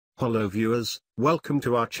Hello viewers, welcome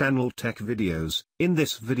to our channel TechVideos. In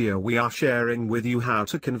this video we are sharing with you how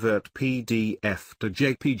to convert PDF to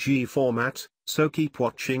JPG format, so keep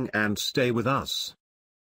watching and stay with us.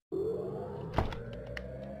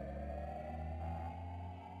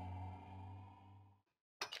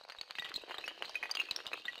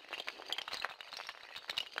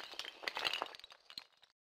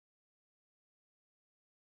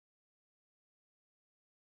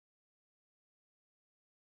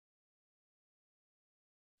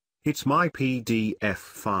 It's my PDF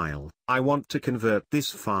file. I want to convert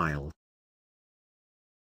this file.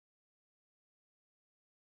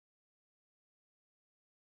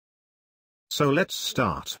 So let's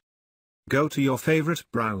start. Go to your favorite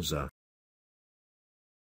browser.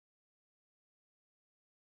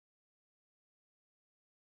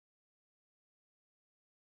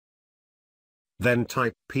 Then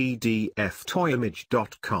type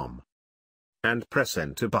pdf-to-image.com and press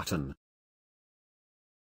enter button.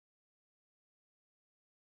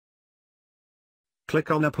 Click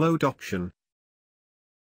on Upload option.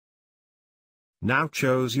 Now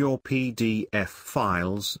choose your PDF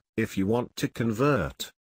files, if you want to convert.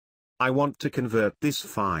 I want to convert this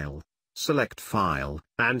file. Select File,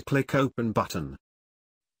 and click Open button.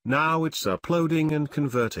 Now it's uploading and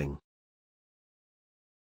converting.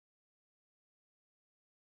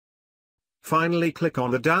 Finally click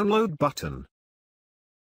on the Download button.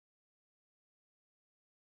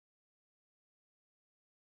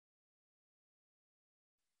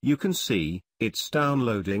 You can see, it's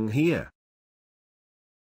downloading here.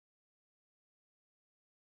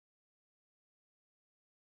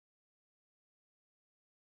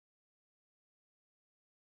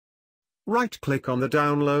 Right-click on the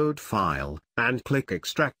download file, and click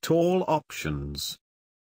Extract All options.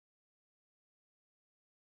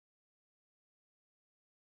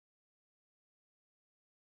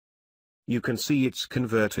 You can see it's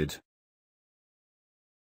converted.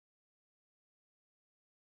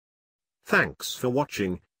 Thanks for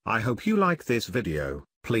watching. I hope you like this video.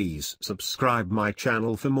 Please subscribe my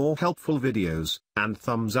channel for more helpful videos, and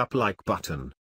thumbs up like button.